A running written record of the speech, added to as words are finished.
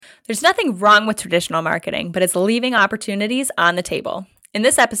There's nothing wrong with traditional marketing, but it's leaving opportunities on the table. In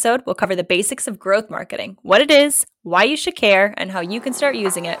this episode, we'll cover the basics of growth marketing, what it is, why you should care, and how you can start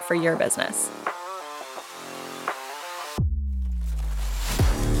using it for your business.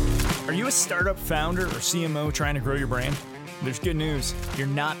 Are you a startup founder or CMO trying to grow your brand? There's good news. You're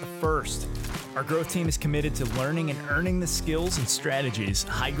not the first. Our growth team is committed to learning and earning the skills and strategies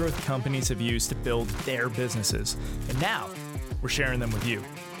high-growth companies have used to build their businesses. And now, we're sharing them with you.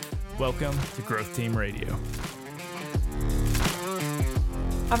 Welcome to Growth Team Radio.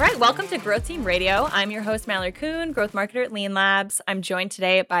 All right, welcome to Growth Team Radio. I'm your host, Mallory Kuhn, growth marketer at Lean Labs. I'm joined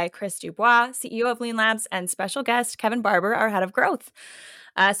today by Chris Dubois, CEO of Lean Labs, and special guest Kevin Barber, our head of growth.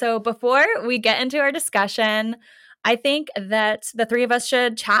 So before we get into our discussion, I think that the three of us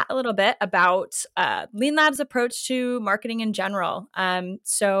should chat a little bit about Lean Labs' approach to marketing in general.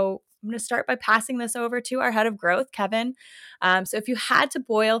 So I'm going to start by passing this over to our head of growth, Kevin. So if you had to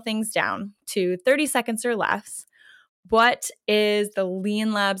boil things down to 30 seconds or less, what is the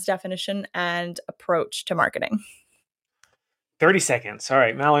Lean Labs definition and approach to marketing? 30 seconds. All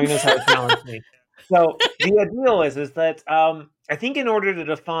right. Mallory knows how to challenge me. So the ideal is that I think in order to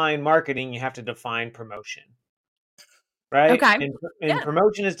define marketing, you have to define promotion. Right? Okay. And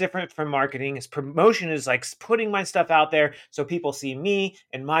promotion is different from marketing. Promotion is like putting my stuff out there so people see me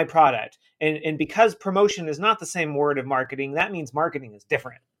and my product. And because promotion is not the same word of marketing, that means marketing is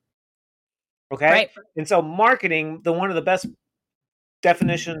different. Okay? Right. And so marketing, one of the best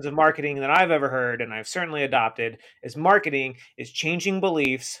definitions of marketing that I've ever heard, and I've certainly adopted, is marketing is changing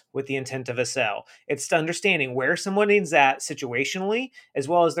beliefs with the intent of a sale. It's understanding where someone is at situationally, as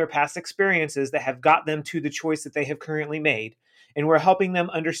well as their past experiences that have got them to the choice that they have currently made. And we're helping them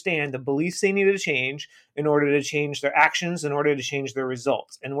understand the beliefs they need to change in order to change their actions, in order to change their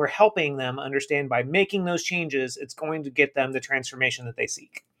results. And we're helping them understand by making those changes, it's going to get them the transformation that they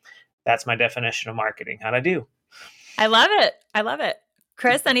seek. That's my definition of marketing. How'd I do? I love it. I love it.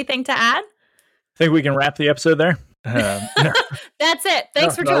 Chris, anything to add? I think we can wrap the episode there. No. That's it.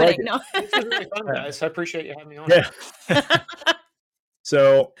 Thanks for joining. No. This is really fun, guys. I appreciate you having me on. Yeah.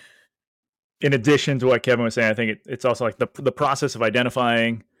 So, in addition to what Kevin was saying, I think it's also like the process of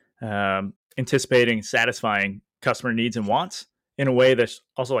identifying, anticipating, satisfying customer needs and wants in a way that's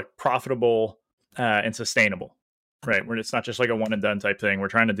also like profitable and sustainable, right? Where it's not just like a one and done type thing. We're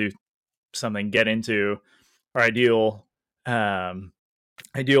trying to do something, get into our ideal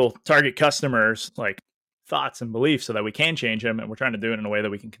target customers, like thoughts and beliefs, so that we can change them. And we're trying to do it in a way that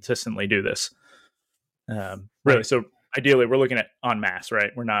we can consistently do this. Really. So ideally we're looking at en masse,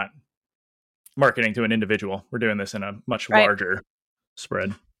 right? We're not marketing to an individual. We're doing this in a much larger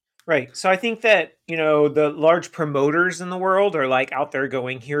spread. Right. So I think that, the large promoters in the world are like out there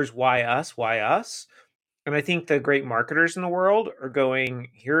going, here's why us, why us. And I think the great marketers in the world are going,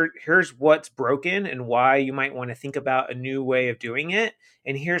 here's what's broken and why you might want to think about a new way of doing it.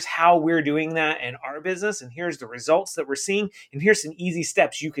 And here's how we're doing that in our business. And here's the results that we're seeing. And here's some easy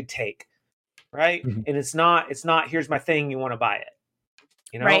steps you could take. Right. Mm-hmm. And it's not, here's my thing, you want to buy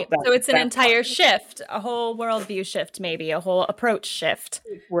it. Right. So it's an entire shift, a whole worldview shift, maybe a whole approach shift.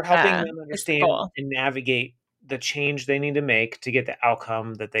 We're helping them understand and navigate the change they need to make to get the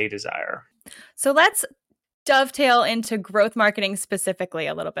outcome that they desire. So let's dovetail into growth marketing specifically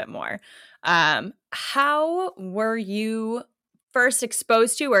a little bit more. How were you first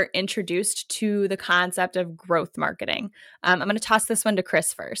exposed to or introduced to the concept of growth marketing? I'm going to toss this one to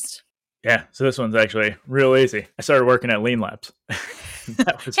Chris first. Yeah, so this one's actually real easy. I started working at Lean Labs. Hey,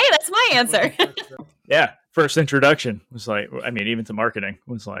 that's my answer. Yeah, first introduction was like, even to marketing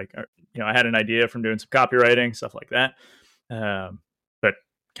was like, I had an idea from doing some copywriting, stuff like that. But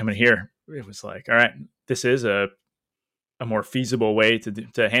coming here, it was like, all right, this is a more feasible way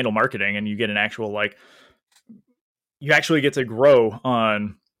to handle marketing, and you get an actual you actually get to grow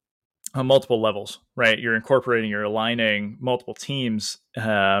on multiple levels, right? You're aligning multiple teams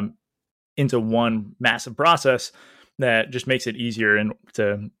into one massive process that just makes it easier and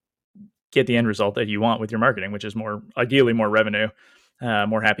to get the end result that you want with your marketing, which is ideally more revenue,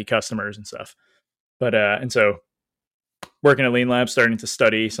 more happy customers and stuff. But and so working at Lean Labs, starting to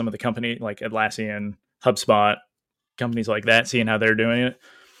study some of the company like Atlassian, HubSpot, companies like that, seeing how they're doing it.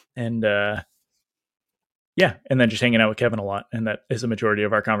 And and then just hanging out with Kevin a lot. And that is the majority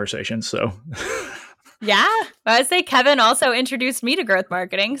of our conversations. So yeah, I'd say Kevin also introduced me to growth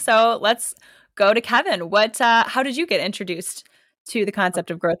marketing. So let's go to Kevin. How did you get introduced to the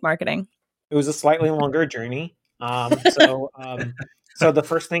concept of growth marketing? It was a slightly longer journey. So the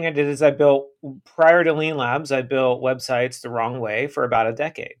first thing I did is prior to Lean Labs, I built websites the wrong way for about a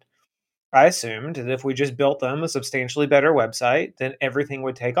decade. I assumed that if we just built them a substantially better website, then everything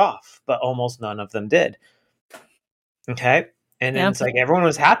would take off, but almost none of them did. Okay. And then Yeah. it's like everyone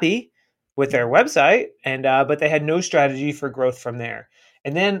was happy with their website, and but they had no strategy for growth from there.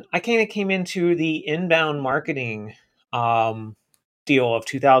 And then I kind of came into the inbound marketing deal of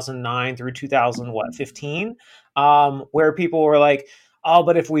 2009 through 2015, where people were like, "Oh,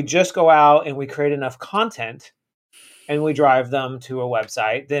 but if we just go out and we create enough content and we drive them to a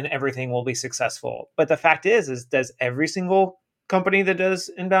website, then everything will be successful." But the fact is does every single company that does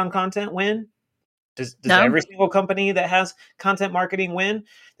inbound content win? Does No. every single company that has content marketing win?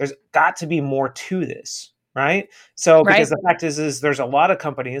 There's got to be more to this, right? So Right. because the fact is there's a lot of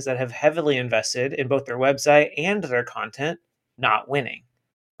companies that have heavily invested in both their website and their content not winning,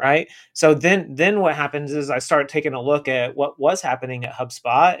 right? So then what happens is I start taking a look at what was happening at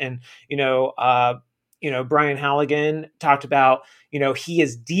HubSpot, and Brian Halligan talked about, he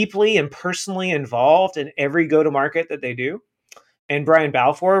is deeply and personally involved in every go-to-market that they do. And Brian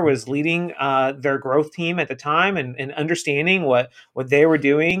Balfour was leading their growth team at the time, and understanding what they were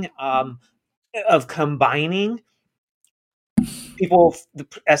doing, of combining people, the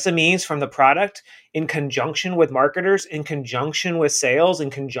SMEs from the product, in conjunction with marketers, in conjunction with sales, in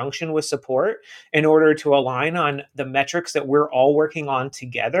conjunction with support, in order to align on the metrics that we're all working on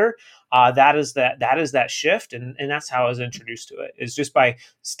together. That is that shift, and that's how I was introduced to it, is just by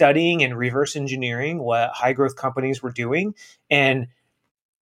studying and reverse engineering what high growth companies were doing. And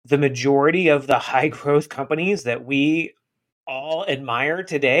the majority of the high growth companies that we all admire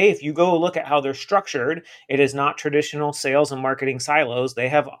today, if you go look at how they're structured, it is not traditional sales and marketing silos. They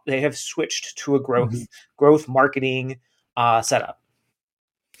have switched to a growth marketing setup.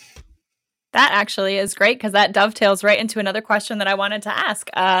 That actually is great, because that dovetails right into another question that I wanted to ask.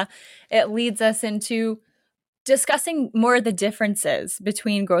 It leads us into discussing more of the differences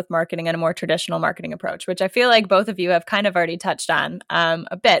between growth marketing and a more traditional marketing approach, which I feel like both of you have kind of already touched on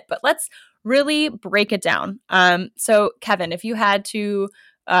a bit, but let's really break it down. So Kevin, if you had to,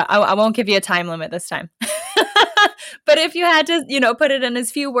 I won't give you a time limit this time, but if you had to, put it in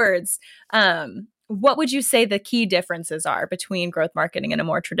as few words, what would you say the key differences are between growth marketing and a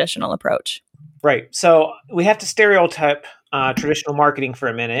more traditional approach? Right. So we have to stereotype traditional marketing for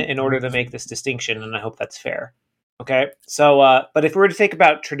a minute in order to make this distinction, and I hope that's fair. Okay. So, but if we were to think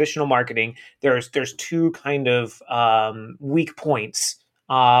about traditional marketing, there's two kind of weak points,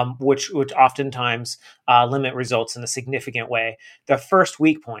 which oftentimes limit results in a significant way. The first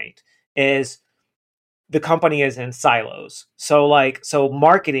weak point is the company is in silos. So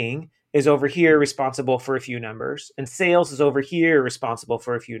marketing is over here responsible for a few numbers, and sales is over here responsible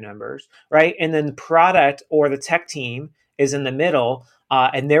for a few numbers, right? And then product or the tech team is in the middle,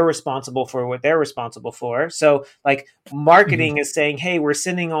 and they're responsible for what they're responsible for. So like marketing is saying, hey, we're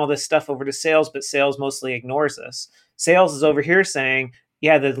sending all this stuff over to sales, but sales mostly ignores us. Sales is over here saying,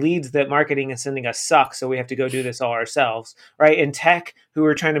 yeah, the leads that marketing is sending us suck, so we have to go do this all ourselves, right? And tech, who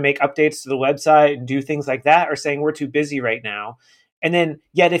are trying to make updates to the website and do things like that, are saying we're too busy right now. And then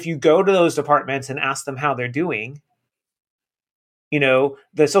yet if you go to those departments and ask them how they're doing,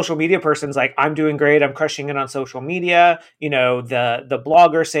 the social media person's like, I'm doing great, I'm crushing it on social media. The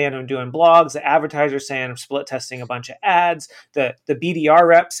blogger saying I'm doing blogs, the advertiser saying I'm split testing a bunch of ads, the BDR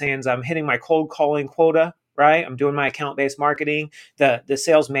rep saying I'm hitting my cold calling quota, right? I'm doing my account-based marketing. The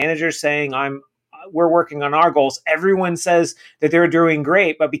sales manager saying we're working on our goals. Everyone says that they're doing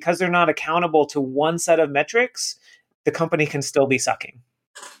great, but because they're not accountable to one set of metrics, the company can still be sucking.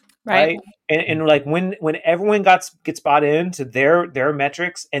 Right. And like when everyone gets bought into their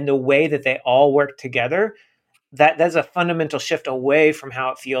metrics and the way that they all work together, that's a fundamental shift away from how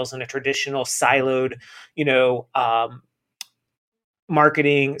it feels in a traditional siloed,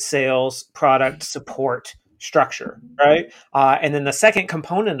 marketing, sales, product, support structure, right? And then the second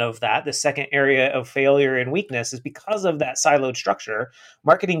component of that, the second area of failure and weakness, is because of that siloed structure,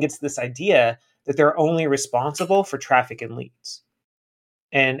 marketing gets this idea that they're only responsible for traffic and leads.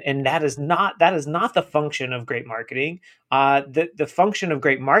 And that is not the function of great marketing. The function of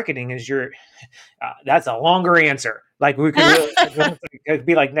great marketing is that's a longer answer. Like we could really, it could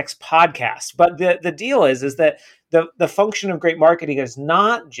be like next podcast. But the deal is that the function of great marketing is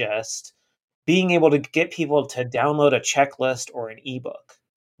not just being able to get people to download a checklist or an ebook.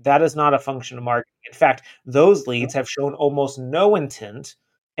 That is not a function of marketing. In fact, those leads have shown almost no intent,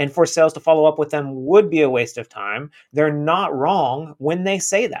 and for sales to follow up with them would be a waste of time. They're not wrong when they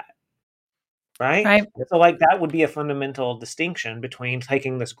say that. Right? So like that would be a fundamental distinction between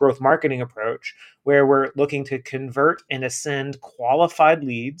taking this growth marketing approach, where we're looking to convert and ascend qualified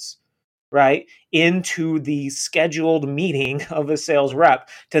leads right, into the scheduled meeting of a sales rep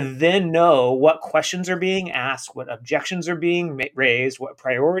to then know what questions are being asked, what objections are being raised, what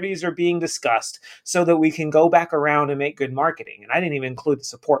priorities are being discussed, so that we can go back around and make good marketing. And I didn't even include the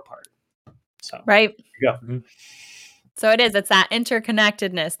support part. So, right. yeah. Mm-hmm. So it's that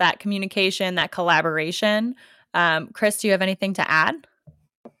interconnectedness, that communication, that collaboration. Chris, do you have anything to add?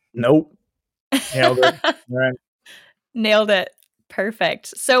 Nope. Nailed it. Right. Nailed it.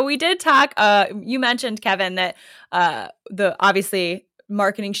 Perfect. So we did talk, you mentioned, Kevin, that the obviously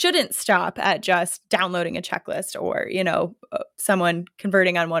marketing shouldn't stop at just downloading a checklist or, someone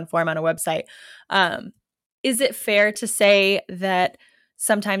converting on one form on a website. Is it fair to say that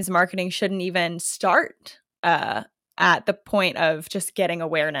sometimes marketing shouldn't even start at the point of just getting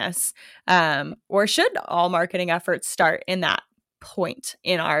awareness? Or should all marketing efforts start in that point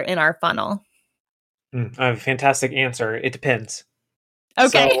in our funnel? I have a fantastic answer. It depends.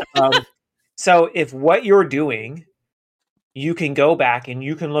 Okay. So if what you're doing, you can go back and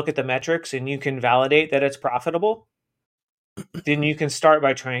you can look at the metrics and you can validate that it's profitable, then you can start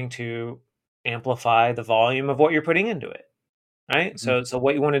by trying to amplify the volume of what you're putting into it. Right. Mm-hmm. So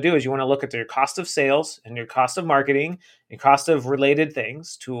what you want to do is you want to look at your cost of sales and your cost of marketing and cost of related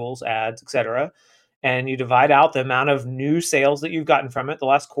things, tools, ads, etc. And you divide out the amount of new sales that you've gotten from it the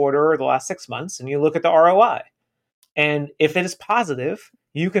last quarter or the last 6 months, and you look at the ROI. And if it is positive,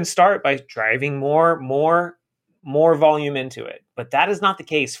 you can start by driving more volume into it. But that is not the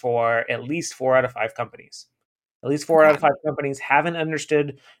case for at least 4 out of 5 companies. At least 4 out of 5 companies haven't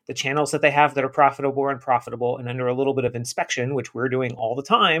understood the channels that they have that are profitable or unprofitable. And under a little bit of inspection, which we're doing all the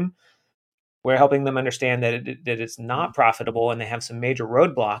time, we're helping them understand that it's not profitable and they have some major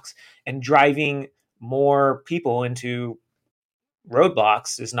roadblocks. And driving more people into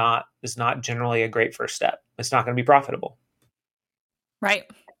roadblocks is not generally a great first step. It's not going to be profitable. Right.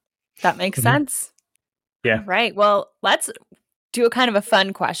 That makes Mm-hmm. sense. Yeah. Right. Well, let's do a kind of a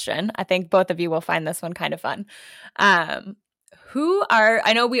fun question. I think both of you will find this one kind of fun. I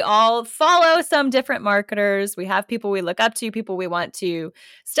know we all follow some different marketers. We have people we look up to, people we want to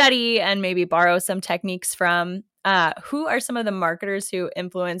study and maybe borrow some techniques from. Who are some of the marketers who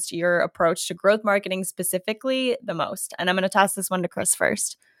influenced your approach to growth marketing specifically the most? And I'm going to toss this one to Chris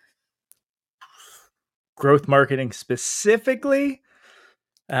first. Growth marketing specifically.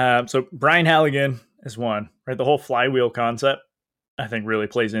 So Brian Halligan is one, right? The whole flywheel concept, I think, really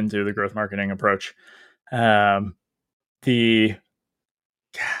plays into the growth marketing approach. This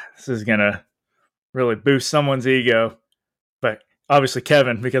is going to really boost someone's ego, but obviously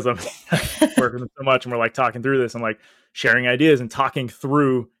Kevin, because I'm working with him so much and we're like talking through this and like sharing ideas and talking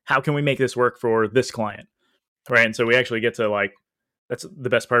through how can we make this work for this client, right? And so we actually get to that's the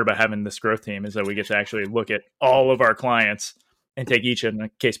best part about having this growth team, is that we get to actually look at all of our clients and take each on a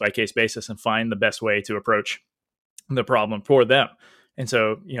case-by-case basis and find the best way to approach the problem for them. And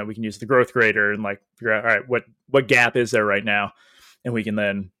so, we can use the growth grader and figure out, all right, what gap is there right now? And we can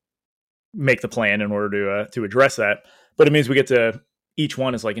then make the plan in order to address that. But it means we get to, each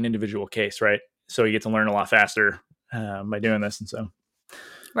one is like an individual case, right? So you get to learn a lot faster by doing this. And so.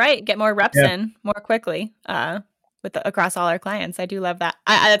 Right. Get more reps in more quickly across all our clients. I do love that.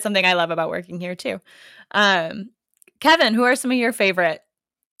 That's something I love about working here too. Kevin, who are some of your favorite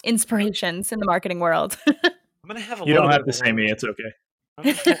inspirations in the marketing world? I'm going to have you don't have to say me. It's okay. I'm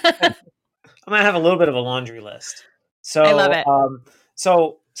going to have a little bit of a laundry list. So I love it.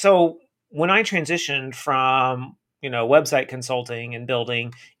 So when I transitioned from, website consulting and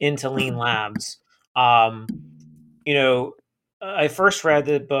building into Lean Labs, I first read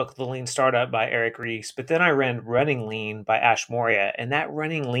the book, The Lean Startup by Eric Ries, but then I read Running Lean by Ash Maurya. And that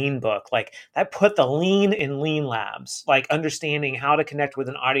Running Lean book, that put the lean in Lean Labs, understanding how to connect with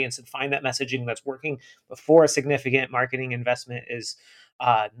an audience and find that messaging that's working before a significant marketing investment is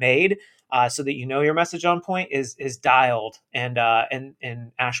made, so that your message on point is dialed. And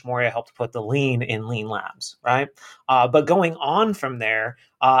Ash Maurya helped put the lean in Lean Labs, right? But going on from there,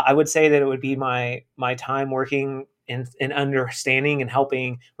 I would say that it would be my time working in understanding and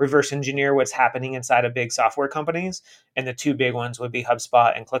helping reverse engineer what's happening inside of big software companies. And the two big ones would be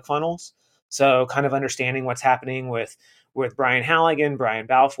HubSpot and ClickFunnels. So kind of understanding what's happening with Brian Halligan, Brian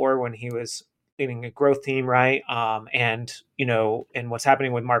Balfour, when he was leading a growth team, right? And what's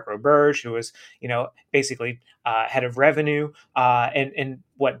happening with Mark Roberge, who was, basically head of revenue, and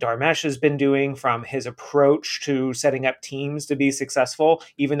what Dharmesh has been doing from his approach to setting up teams to be successful,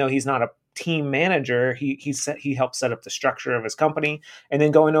 even though he's not a team manager, he helped set up the structure of his company. And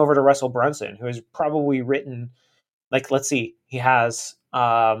then going over to Russell Brunson, who has probably written, he has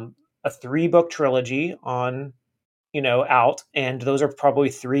a 3-book trilogy on out, and those are probably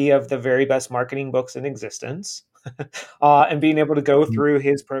 3 of the very best marketing books in existence. And being able to go through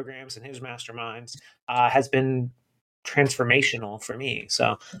his programs and his masterminds has been transformational for me.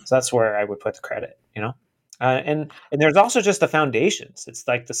 So that's where I would put the credit, and there's also just the foundations. It's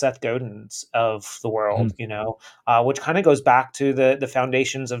like the Seth Godins of the world, which kind of goes back to the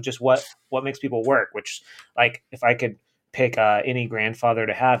foundations of just what makes people work, which, like, if I could pick any grandfather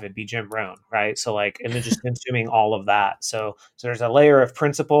to have, it'd be Jim Rohn, right? So, like, and then just consuming all of that. So there's a layer of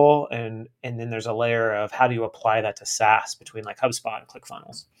principle, and then there's a layer of how do you apply that to SaaS between like HubSpot and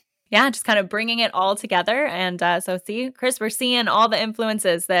ClickFunnels. Yeah, just kind of bringing it all together. And so see, Chris, we're seeing all the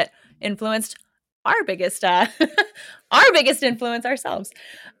influences that influenced our biggest influence ourselves.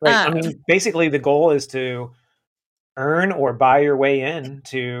 Right. I mean, basically the goal is to earn or buy your way in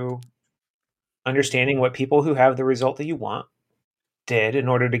to understanding what people who have the result that you want did in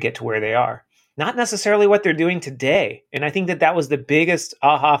order to get to where they are. Not necessarily what they're doing today. And I think that was the biggest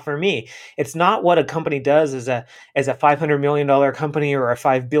aha for me. It's not what a company does as a $500 million company or a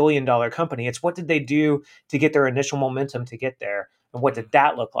 $5 billion company. It's what did they do to get their initial momentum to get there? And what did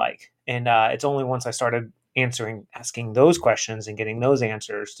that look like? And it's only once I started asking those questions and getting those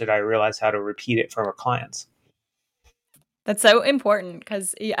answers did I realize how to repeat it for our clients. That's so important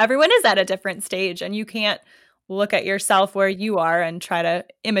because everyone is at a different stage, and you can't look at yourself where you are and try to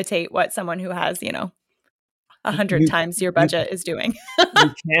imitate what someone who has, 100 times your budget is doing.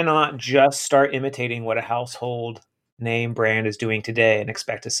 You cannot just start imitating what a household name brand is doing today and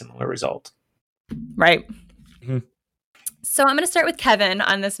expect a similar result. Right. Mm-hmm. So I'm going to start with Kevin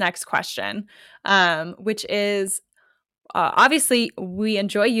on this next question, which is, obviously, we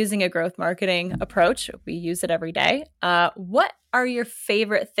enjoy using a growth marketing approach. We use it every day. What are your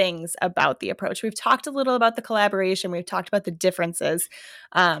favorite things about the approach? We've talked a little about the collaboration. We've talked about the differences.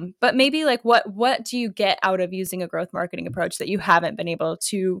 But maybe like what do you get out of using a growth marketing approach that you haven't been able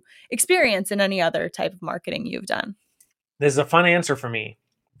to experience in any other type of marketing you've done? There's a fun answer for me.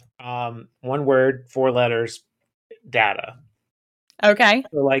 1 word, 4 letters, data. Okay.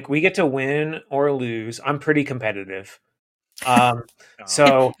 So, like, we get to win or lose. I'm pretty competitive.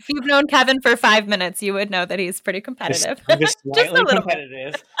 So if you've known Kevin for 5 minutes, you would know that he's pretty competitive. I'm just slightly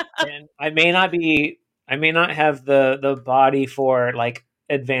competitive, and I may not have the body for like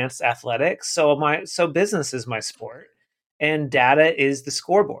advanced athletics. So business is my sport, and data is the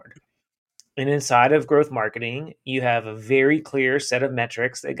scoreboard. And inside of growth marketing, you have a very clear set of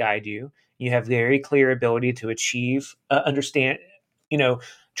metrics that guide you. You have very clear ability to achieve, understand,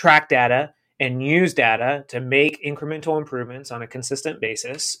 track data and use data to make incremental improvements on a consistent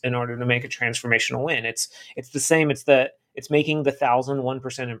basis in order to make a transformational win. It's the same. It's making the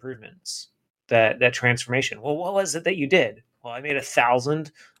 1,001% improvements, that transformation. Well, what was it that you did? Well, I made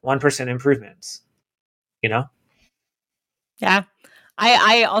 1,001% improvements, Yeah.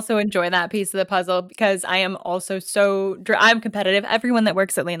 I also enjoy that piece of the puzzle because I am also I'm competitive. Everyone that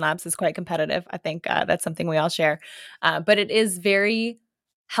works at Lean Labs is quite competitive. I think that's something we all share. But it is very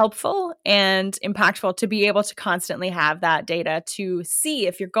helpful and impactful to be able to constantly have that data to see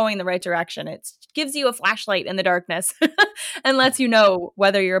if you're going the right direction. It gives you a flashlight in the darkness and lets you know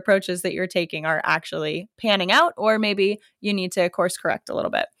whether your approaches that you're taking are actually panning out or maybe you need to course correct a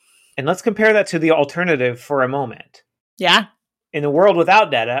little bit. And let's compare that to the alternative for a moment. Yeah. In the world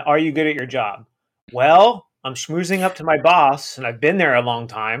without data, are you good at your job? Well, I'm schmoozing up to my boss and I've been there a long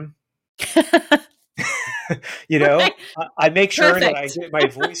time. Right. I make sure that I get my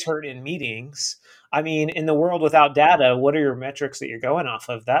voice heard in meetings. I mean, in the world without data, what are your metrics that you're going off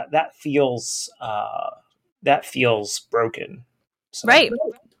of? That feels broken. So. Right.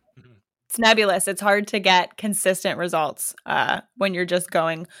 It's nebulous. It's hard to get consistent results when you're just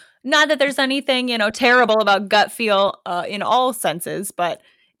going. Not that there's anything, terrible about gut feel in all senses, but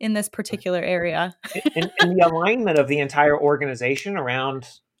in this particular area. and the alignment of the entire organization around,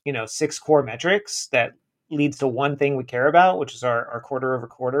 6 core metrics that leads to one thing we care about, which is our quarter over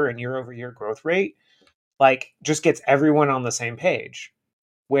quarter and year over year growth rate, like just gets everyone on the same page.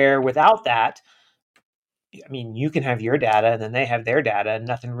 Where without that, I mean, you can have your data and then they have their data and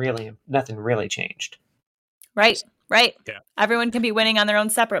nothing really changed. Right. Yeah. Everyone can be winning on their own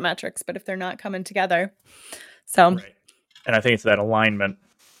separate metrics, but if they're not coming together. So, right. And I think it's that alignment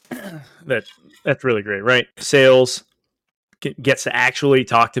that's really great, right? Sales gets to actually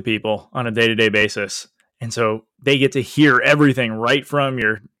talk to people on a day-to-day basis. And so they get to hear everything right from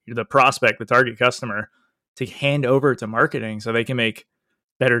the prospect, the target customer, to hand over to marketing so they can make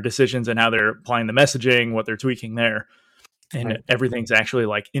better decisions in how they're applying the messaging, what they're tweaking there. And everything's actually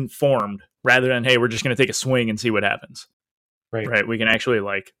like informed rather than, hey, we're just going to take a swing and see what happens. Right. We can actually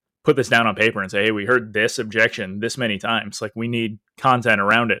like put this down on paper and say, hey, we heard this objection this many times. Like, we need content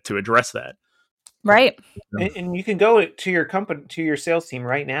around it to address that. Right. And you can go to your company, to your sales team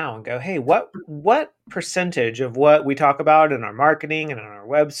right now and go, hey, what percentage of what we talk about in our marketing and on our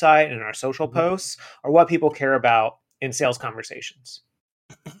website and our social posts are what people care about in sales conversations?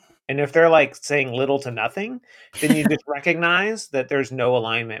 And if they're like saying little to nothing, then you just recognize that there's no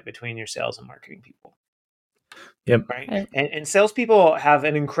alignment between your sales and marketing people. Yep. Right. And salespeople have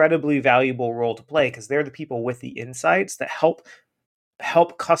an incredibly valuable role to play because they're the people with the insights that help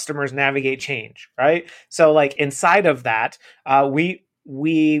customers navigate change. Right. So like inside of that, we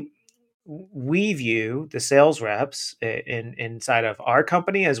view the sales reps inside of our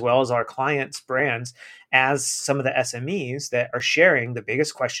company as well as our clients' brands as some of the SMEs that are sharing the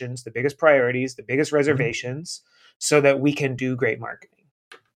biggest questions, the biggest priorities, the biggest reservations, so that we can do great marketing.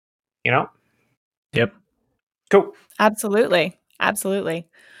 You know? Yep. Cool. Absolutely.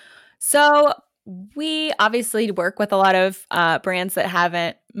 So we obviously work with a lot of brands that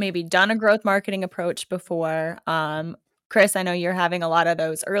haven't maybe done a growth marketing approach before. Chris, I know you're having a lot of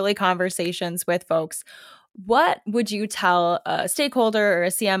those early conversations with folks. What would you tell a stakeholder or a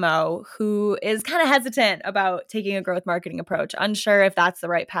CMO who is kind of hesitant about taking a growth marketing approach, unsure if that's the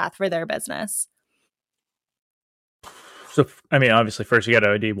right path for their business? So, I mean, obviously, first you got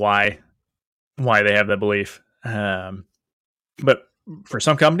to ID why they have that belief. But for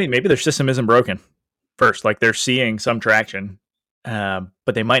some company, maybe their system isn't broken first. Like, they're seeing some traction,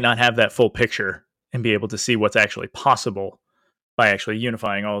 but they might not have that full picture and be able to see what's actually possible by actually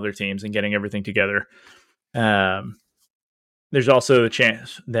unifying all of their teams and getting everything together. There's also the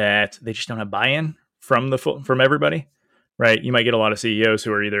chance that they just don't have buy-in from everybody, right? You might get a lot of CEOs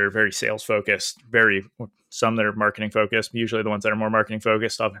who are either very sales focused, some that are marketing focused. Usually the ones that are more marketing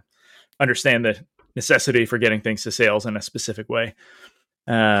focused understand the necessity for getting things to sales in a specific way.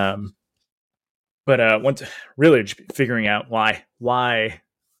 But once really just figuring out why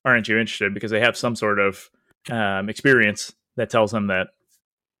aren't you interested, because they have some sort of experience that tells them that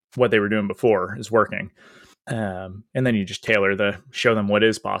what they were doing before is working. And then you just show them what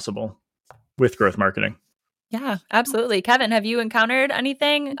is possible with growth marketing. Yeah, absolutely. Kevin, have you encountered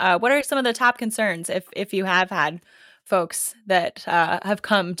anything? What are some of the top concerns if you have had folks that have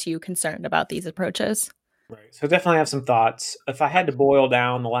come to you concerned about these approaches? Right. So definitely have some thoughts. If I had to boil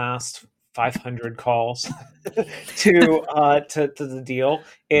down the last 500 calls to the deal,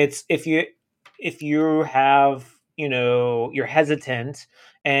 it's if you have, you're hesitant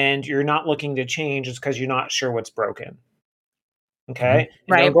and you're not looking to change, it's because you're not sure what's broken. Okay.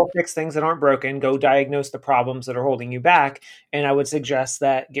 Mm-hmm. Right. Don't go fix things that aren't broken. Go diagnose the problems that are holding you back. And I would suggest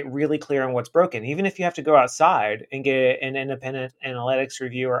that get really clear on what's broken. Even if you have to go outside and get an independent analytics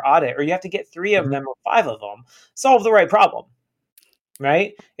review or audit, or you have to get 3 of them or 5 of them, solve the right problem.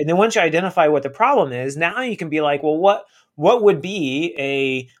 Right. And then once you identify what the problem is, now you can be like, well, what would be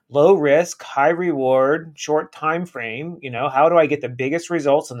a low risk, high reward, short time frame? How do I get the biggest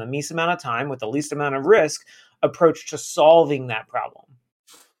results in the least amount of time with the least amount of risk approach to solving that problem?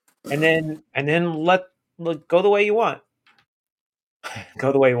 And then let go the way you want.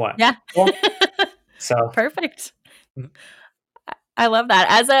 Go the way you want. Yeah. Well, so perfect. I love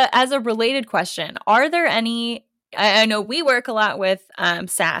that. As a related question, are there any, I know we work a lot with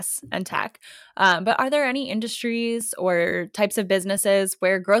SaaS and tech, but are there any industries or types of businesses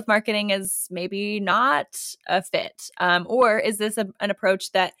where growth marketing is maybe not a fit? Or is this an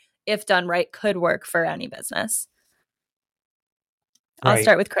approach that, if done right, could work for any business? I'll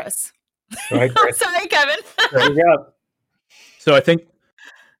start with Chris. Go ahead, Chris. Sorry, Kevin. There you go. So I think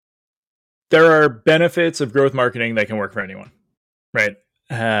there are benefits of growth marketing that can work for anyone, right?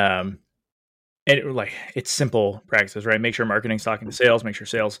 And it's simple practices, right? Make sure marketing's talking to sales, make sure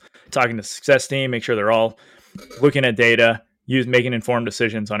sales talking to the success team, make sure they're all looking at data, making informed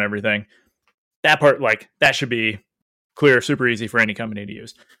decisions on everything. That part, that should be clear, super easy for any company to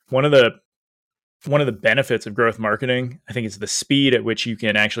use. One of the benefits of growth marketing, I think, is the speed at which you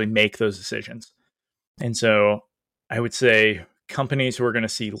can actually make those decisions. And so I would say companies who are going to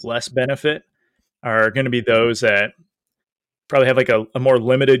see less benefit are going to be those that probably have a more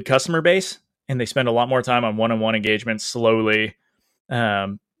limited customer base, and they spend a lot more time on one-on-one engagements, slowly,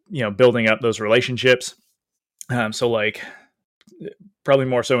 building up those relationships. So probably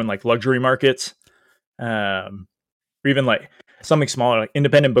more so in luxury markets, or even something smaller, like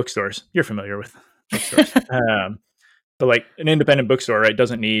independent bookstores. You're familiar with bookstores. But an independent bookstore, right,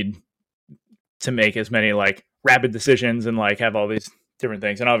 doesn't need to make as many rapid decisions and have all these different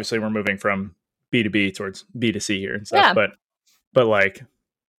things. And obviously we're moving from B2B towards B2C here and stuff. Yeah. But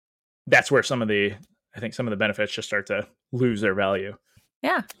that's where some of the benefits just start to lose their value.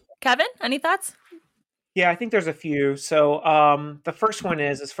 Yeah. Kevin, any thoughts? Yeah, I think there's a few. So the first one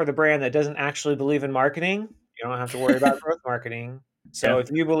is for the brand that doesn't actually believe in marketing. You don't have to worry about growth marketing. So Yeah.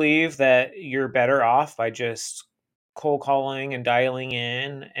 if you believe that you're better off by just cold calling and dialing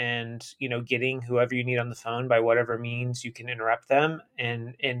in and getting whoever you need on the phone by whatever means you can interrupt them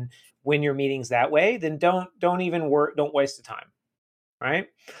and win your meetings that way, then don't even work. Don't waste the time. Right.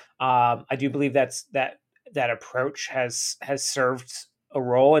 I do believe that approach has served a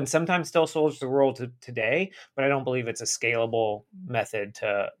role and sometimes still serves the role today, but I don't believe it's a scalable method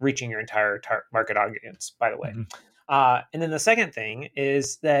to reaching your entire market audience, by the way. And then the second thing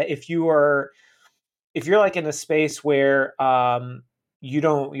is that if you're like in a space where you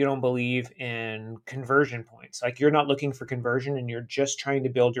don't believe in conversion points, like you're not looking for conversion and you're just trying to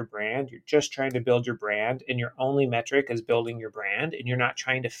build your brand, and your only metric is building your brand, and you're not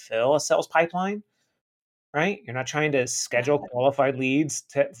trying to fill a sales pipeline, right? You're not trying to schedule qualified leads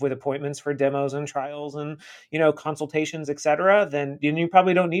with appointments for demos and trials and consultations, etc. Then you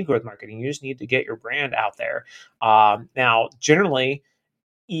probably don't need growth marketing. You just need to get your brand out there. Now, generally,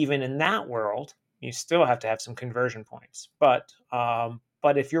 even in that world, you still have to have some conversion points. But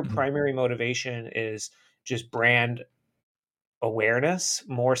if your primary motivation is just brand awareness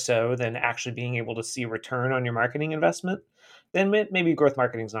more so than actually being able to see return on your marketing investment, then maybe growth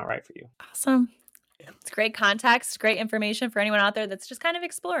marketing is not right for you. Awesome. It's great context, great information for anyone out there that's just kind of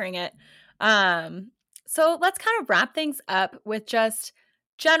exploring it. So let's kind of wrap things up with just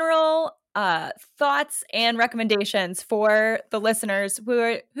general thoughts and recommendations for the listeners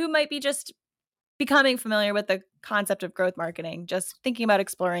who might be just becoming familiar with the concept of growth marketing, just thinking about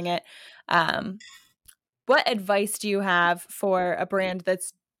exploring it. What advice do you have for a brand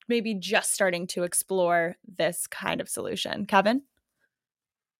that's maybe just starting to explore this kind of solution? Kevin?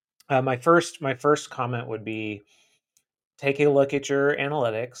 My first comment would be, take a look at your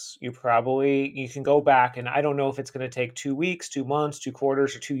analytics. You can go back, and I don't know if it's going to take 2 weeks, 2 months, 2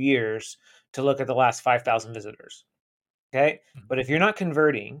 quarters, or 2 years to look at the last 5,000 visitors. Okay. But if you're not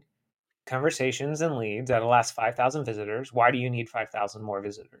converting conversations and leads out of the last 5,000 visitors, why do you need 5,000 more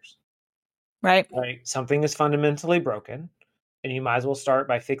visitors? Right. Something is fundamentally broken, and you might as well start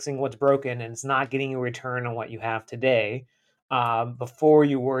by fixing what's broken, and it's not getting a return on what you have today, before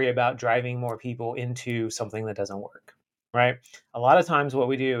you worry about driving more people into something that doesn't work. Right. A lot of times what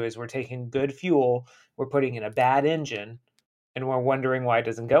we do is we're taking good fuel, we're putting in a bad engine, and we're wondering why it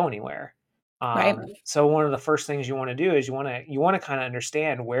doesn't go anywhere. Right. So one of the first things you want to do is you want to kind of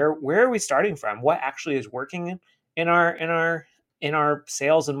understand where are we starting from? What actually is working in our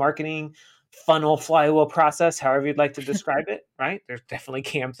sales and marketing funnel flywheel process, however you'd like to describe it, right? There's definitely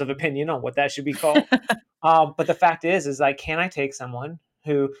camps of opinion on what that should be called. But the fact is like, can I take someone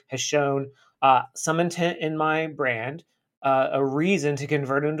who has shown some intent in my brand, a reason to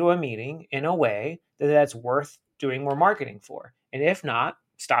convert into a meeting in a way that's worth doing more marketing for? And if not,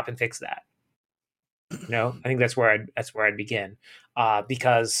 stop and fix that. I think that's where I'd begin,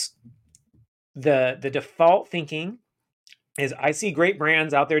 because the default thinking is, I see great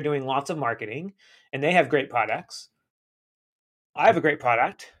brands out there doing lots of marketing and they have great products. I have a great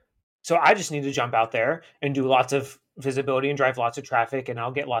product, so I just need to jump out there and do lots of visibility and drive lots of traffic, and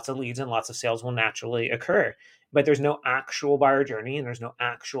I'll get lots of leads and lots of sales will naturally occur. But there's no actual buyer journey and there's no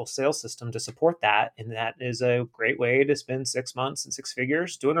actual sales system to support that. And that is a great way to spend 6 months and 6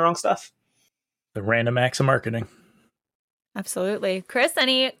 figures doing the wrong stuff. The random acts of marketing. Absolutely. Chris,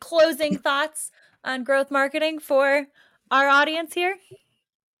 any closing thoughts on growth marketing for our audience here?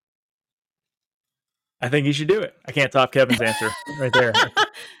 I think you should do it. I can't top Kevin's answer right there.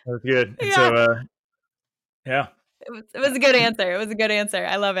 That was good. Yeah. So, yeah. It was a good answer. It was a good answer.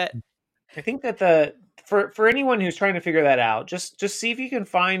 I love it. I think that for anyone who's trying to figure that out, just see if you can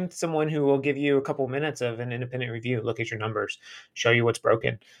find someone who will give you a couple minutes of an independent review, look at your numbers, show you what's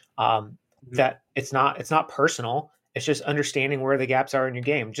broken. That it's not personal. It's just understanding where the gaps are in your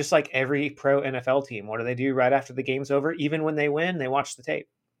game. Just like every pro NFL team, what do they do right after the game's over? Even when they win, they watch the tape.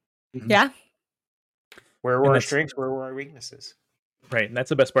 Yeah. Where were our strengths? Where were our weaknesses? Right. And that's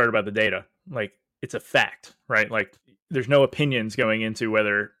the best part about the data. Like, it's a fact, right? Like, there's no opinions going into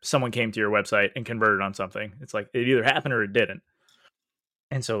whether someone came to your website and converted on something. It's like, it either happened or it didn't.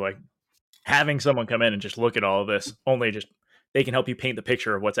 And so, like, having someone come in and just look at all of this, they can help you paint the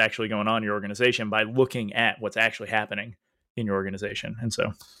picture of what's actually going on in your organization by looking at what's actually happening in your organization. And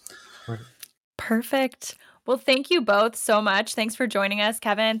so. Perfect. Well, thank you both so much. Thanks for joining us,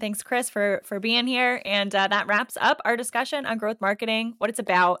 Kevin. Thanks, Chris, for being here. And that wraps up our discussion on growth marketing, what it's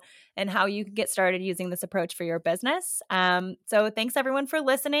about, and how you can get started using this approach for your business. So thanks, everyone, for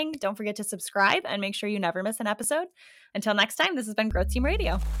listening. Don't forget to subscribe and make sure you never miss an episode. Until next time, this has been Growth Team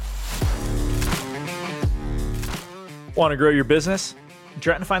Radio. Want to grow your business? You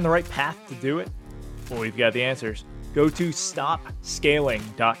trying to find the right path to do it? Well, we've got the answers. Go to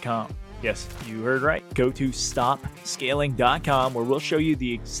stopscaling.com. Yes, you heard right. Go to stopscaling.com, where we'll show you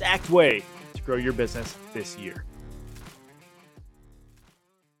the exact way to grow your business this year.